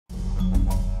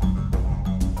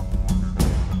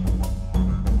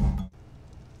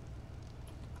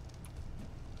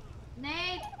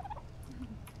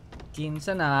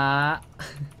Kinsa na.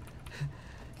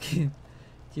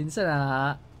 Kinsa na.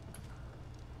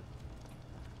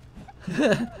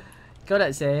 Ikaw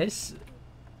na, sis.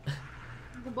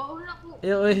 Gubaon ako.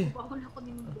 Uy. Gubaon ako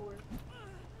ng door.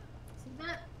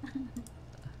 Sige.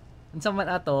 Unsa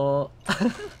man ato?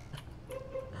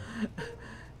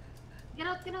 Get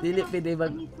out. Dili pwede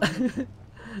bag.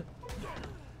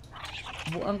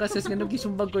 Buang ka sis, nga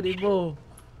gisumbag ko di mo.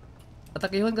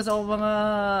 Atakihon ka sa akong mga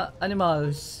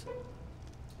animals.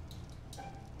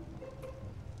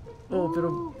 Oh,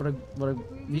 pero parang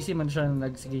busy man siya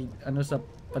nagsige ano sa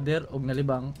pader og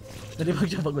nalibang. Nalibang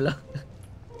siya pagulang.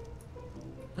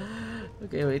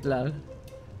 Okay, wait lang.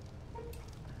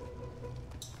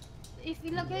 If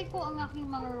ilagay ko ang aking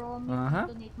mga raw meat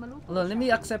dito, Nate, maluto Hold on, let me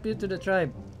accept you to the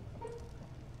tribe.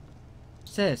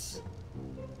 Sis.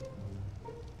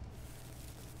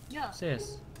 Yeah.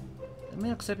 Sis. Let me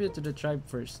accept you to the tribe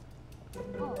first.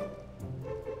 Oh.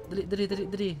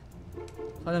 Dali.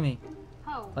 Follow me.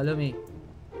 How? Follow me.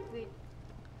 Wait.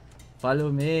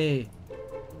 Follow me.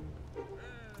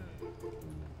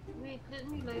 Wait, let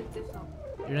me light this up.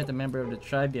 You're not a member of the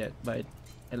tribe yet, but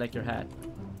I like your hat.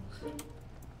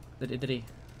 Dali.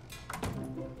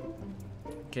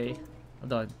 Okay,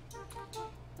 hold on.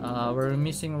 We're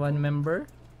missing one member.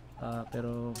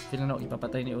 Pero feeling na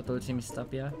ipapatay ni Utol si Miss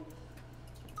Tapia.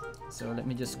 So let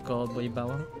me just call Boy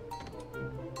Bawang.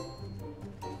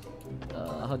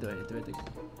 How do I do it?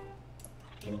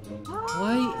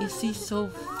 Why is he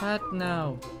so fat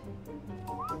now?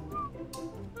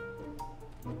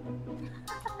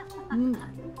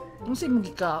 Ang say mong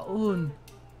gikaon.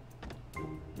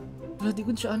 Wala, di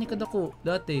ko siya ani kadako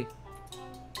dati.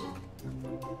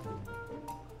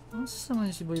 Ang sasama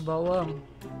niya si Boy Bawang.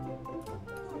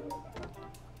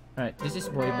 Alright, this is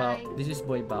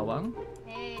Boy Bawang.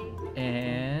 Hey.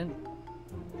 And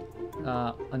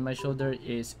on my shoulder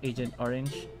is Agent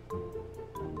Orange.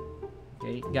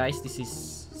 Okay, guys, this is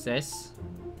Ces,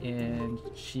 and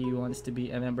she wants to be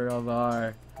a member of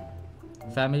our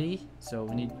family, so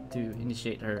we need to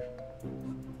initiate her.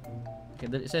 Okay,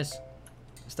 Ces,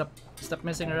 stop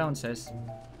messing around, Ces.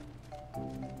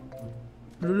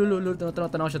 Lulu,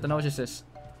 tanaw siya, Ces.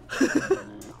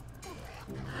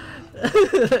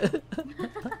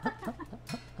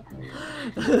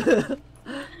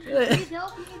 Need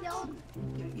help.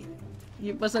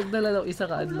 Ipasag na lang isa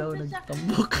ka adlaw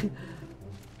nagtambok.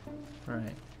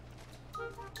 Alright.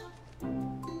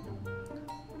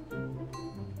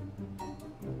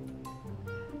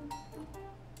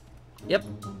 Yep.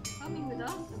 Coming with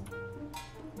us?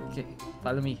 Okay,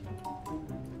 follow me.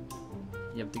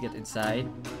 You have to get inside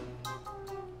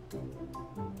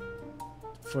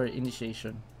for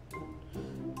initiation.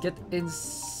 Get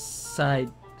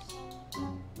inside.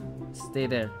 Stay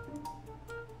there.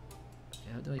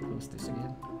 Okay, how do I close this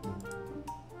again?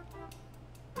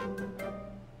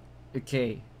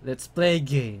 Okay, let's play a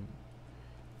game.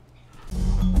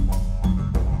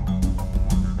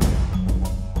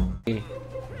 Okay.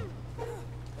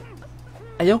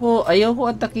 Ayaw ko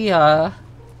atake ha.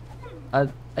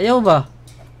 Ayaw ba?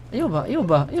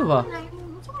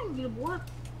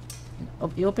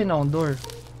 I-open na ang door.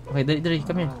 Okay, dali,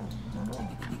 come here.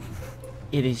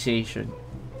 Initiation.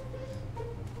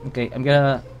 Okay, I'm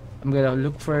gonna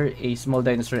look for a small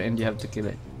dinosaur and you have to kill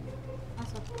it.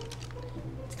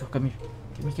 Let's go, come here.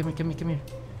 Come here.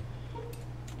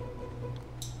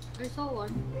 I saw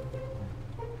one.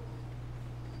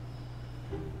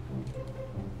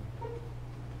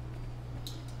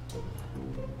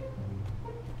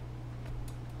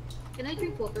 Can I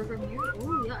drink water from here?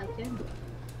 Oh yeah, I can.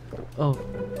 Oh.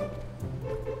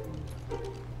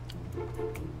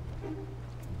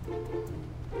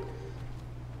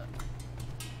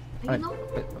 Ay,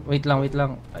 wait lang.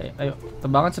 Ay,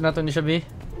 tabangan sa nato ni siya, be.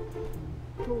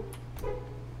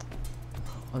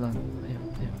 Hold on. Ayaw.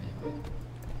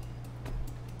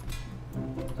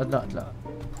 Adla.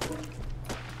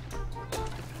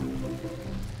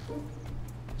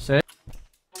 Set.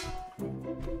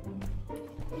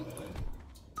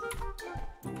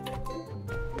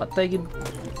 Patay gid.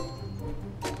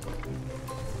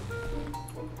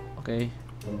 Okay.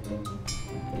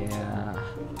 Yeah.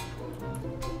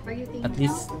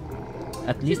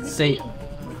 At least say.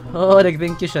 Oh,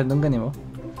 nag-thank you siya. Nung gani mo?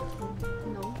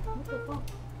 No. What the fuck?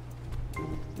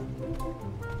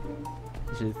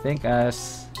 You should thank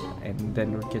us. And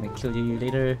then we're gonna kill you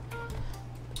later.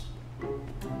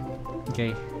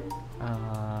 Okay.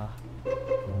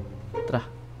 Tara.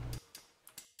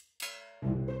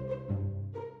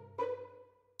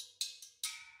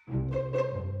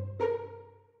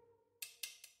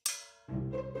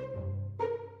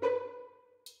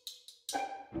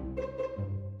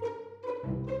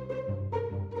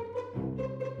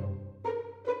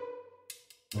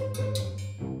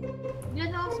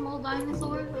 small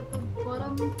dinosaur at the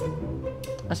bottom.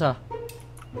 Asa?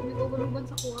 Hindi ko banuban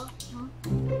sa kuha. Huh?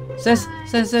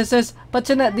 Ses.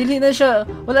 Patsa na, dili na siya.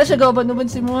 Wala siya gawaban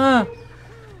si mo ha.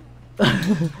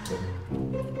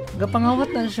 Gapangawat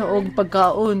na siya og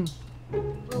pagkaon.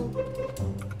 Oh.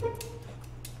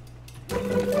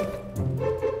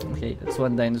 Okay, that's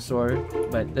one dinosaur,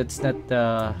 but that's not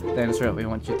the dinosaur that we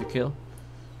want you to kill.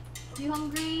 You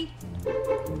hungry?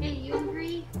 Hey, you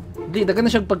hungry? Di, dagan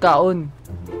na siyang pagkaon.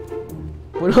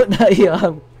 Puno na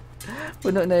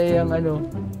iyang ano,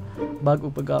 bago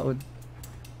pagkaon.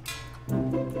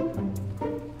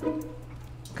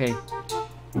 Okay.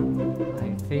 I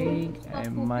think I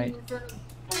might...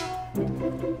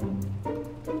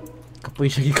 Kapoy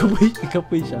siya.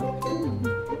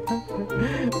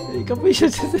 Ikapoy siya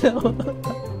sa sinawa.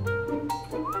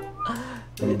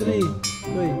 Dali.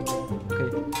 Uy. Okay.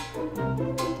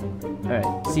 Alright,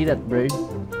 see that bird?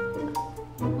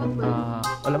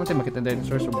 Wala mo tayo makita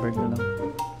dinosaur, so bird na lang.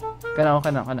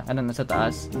 Kana, nasa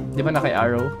taas. Di ba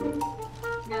naka-arrow?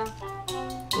 Yeah.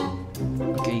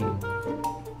 Okay.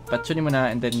 Patsunin mo na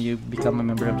and then you become a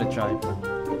member of the tribe.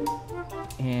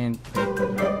 And...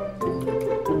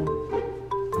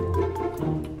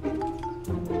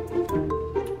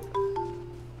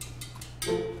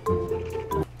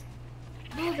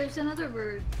 Oh, there's another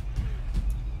bird.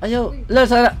 Ayaw,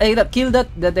 kill the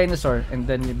dinosaur and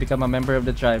then you become a member of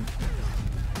the tribe.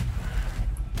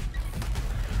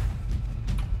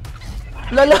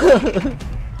 Lala!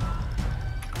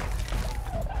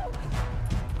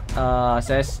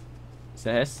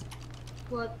 Says?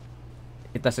 What?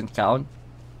 It doesn't count.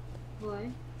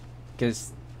 Why?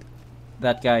 Because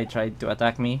that guy tried to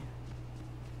attack me.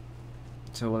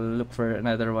 So we'll look for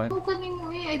another one.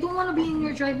 I don't want to be in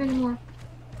your tribe anymore.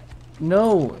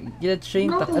 No! Get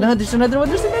chained. No. Ano, there's another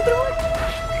one! Ano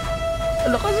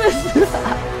ka, sis?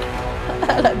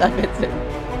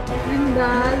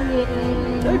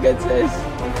 Dagat, sis.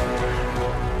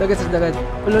 Dagat.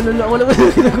 Wala ba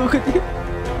nagugot yun?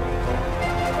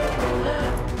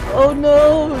 Oh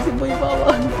no! Si Boy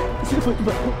Bawang!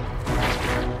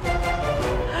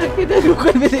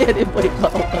 Kinagugan mo na yan yung Boy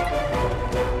Bawang.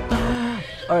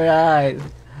 Alright.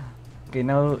 Okay,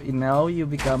 now you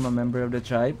become a member of the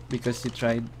tribe because you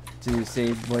tried to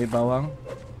save Boy Bawang.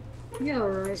 Yeah,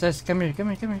 alright. Says, come here.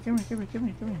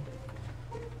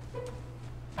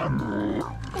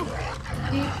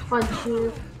 Punch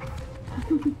you.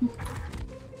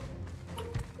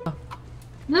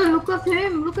 No, look at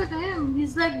him.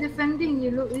 He's like defending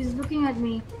you. He's looking at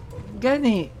me.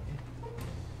 Gani.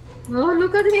 Oh,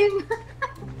 look at him.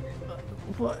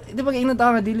 Di ba kayo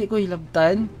nga dili ko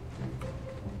hilabtan?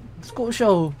 Sko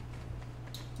siya.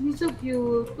 He's so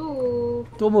cute. Oh.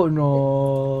 Tumo na.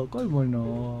 Kalma na.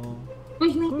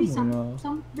 Uy, may Kalma pizza. na.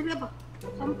 Dali ba?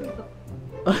 Sample to.